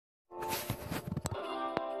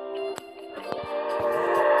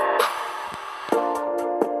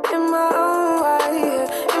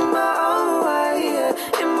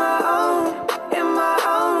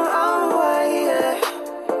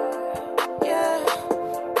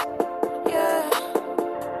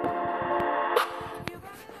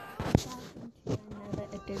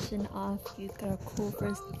edition of Youth Gotta Call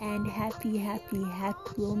First, and happy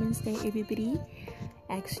Women's Day, everybody.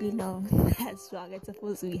 Actually, no, that's wrong. It's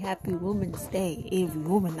supposed to be Happy Women's Day, every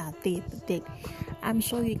woman out there. But then, I'm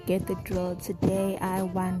sure you get the drill. Today, I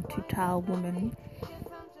want to tell women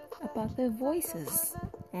about their voices,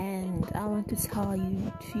 and I want to tell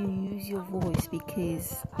you to use your voice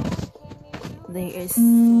because there is so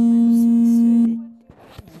much to be said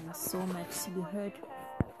and so much to be heard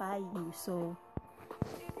by you. So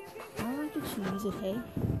I want you to use it, hey?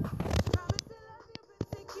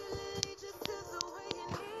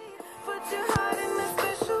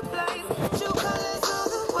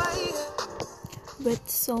 With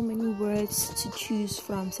so many words to choose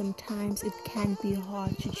from, sometimes it can be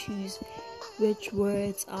hard to choose which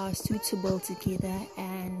words are suitable together,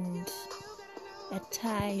 and at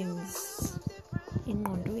times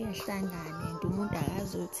ingqondo iyahlangana and umuntu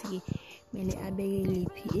akazothi kumele abeke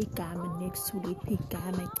liphi igama next to liphi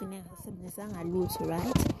igama egcina engasebenzisanga lutho,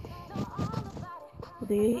 right?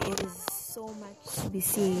 There is so much to be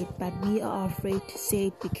said, but we are afraid to say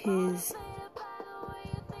it because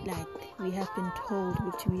we have been told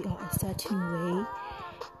which we are a certain way,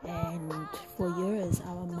 and for years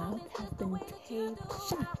our mouth has been taped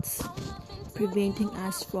shut, preventing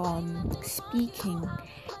us from speaking,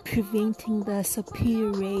 preventing the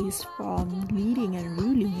superior race from leading and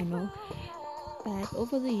ruling, But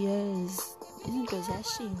over the years,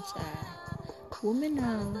 women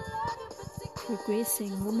are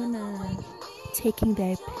progressing, women are taking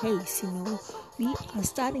their place, We are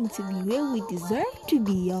starting to be where we deserve to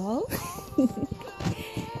be, y'all.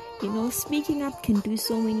 Speaking up can do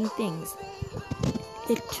so many things.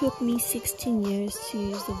 It took me 16 years to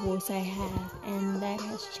use the voice I have, and that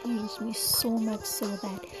has changed me so much so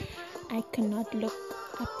that I cannot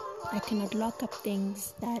lock up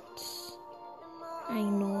things that I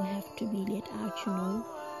know have to be let out,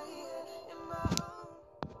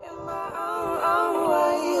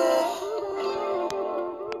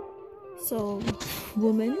 So,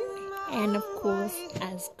 women, and of course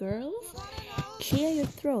as girls, clear your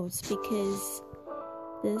throats because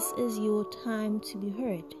this is your time to be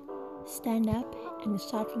heard. Stand up and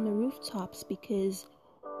shout from the rooftops because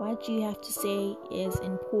what you have to say is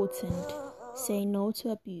important. Say no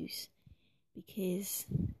to abuse because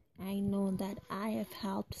I know that I have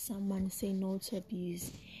helped someone say no to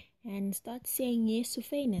abuse, and start saying yes to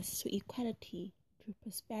fairness, to equality, to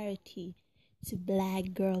prosperity, to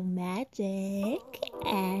black girl magic,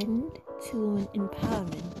 and to women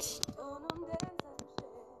empowerment.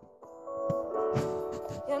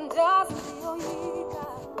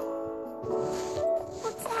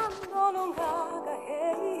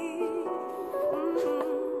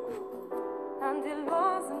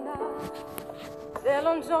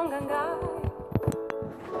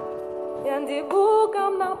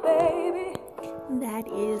 That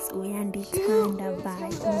is Uyandithanda by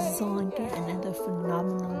Zonke, another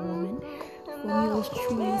phenomenal woman from yours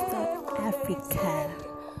truly, South Africa.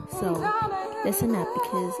 So listen up,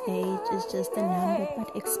 because age is just a number,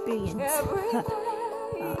 but experience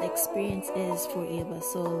is forever.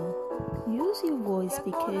 So use your voice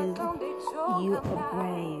because you are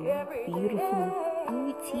brave, beautiful,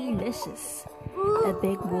 bootylicious, a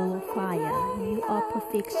big ball of fire. You are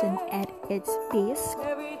perfection at its best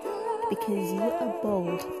because you are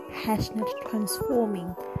bold, passionate,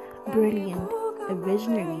 transforming, brilliant, a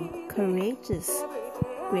visionary, courageous,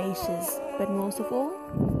 gracious, but most of all,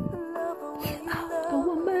 you are a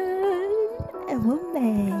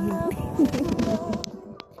woman.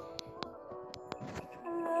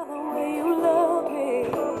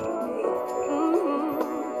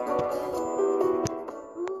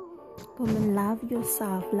 Women, love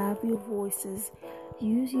yourself, love your voices.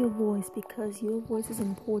 Use your voice because your voice is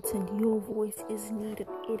important. Your voice is needed.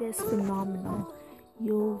 It is phenomenal.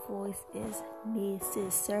 Your voice is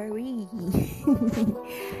necessary.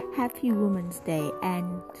 Happy Women's Day,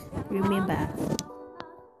 and remember,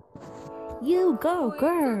 you go,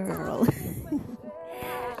 girl.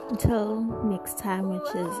 Until next time,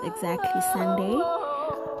 which is exactly Sunday,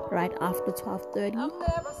 right after 12:30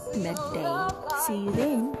 midday. See you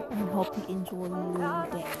then, and hope you enjoy your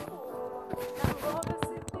day.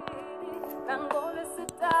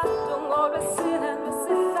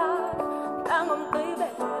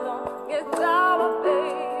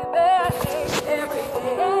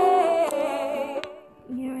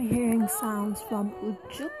 You're hearing sounds from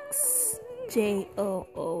Ujux,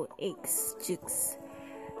 Joox, Jux.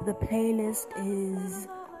 The playlist is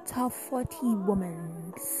Top 40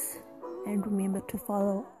 Womens. And remember to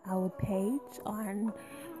follow our page on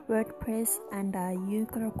WordPress under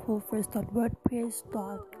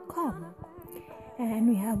yougottacallfirst.wordpress.com. And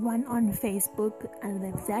we have one on Facebook under the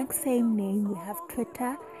exact same name. We have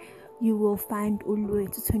Twitter. You will find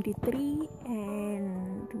Uluetu23,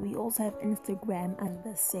 and we also have Instagram under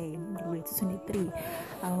the same Uluetu23.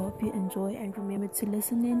 I hope you enjoy, and remember to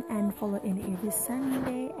listen in and follow in every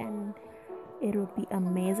Sunday, and it will be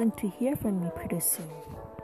amazing to hear from you pretty soon.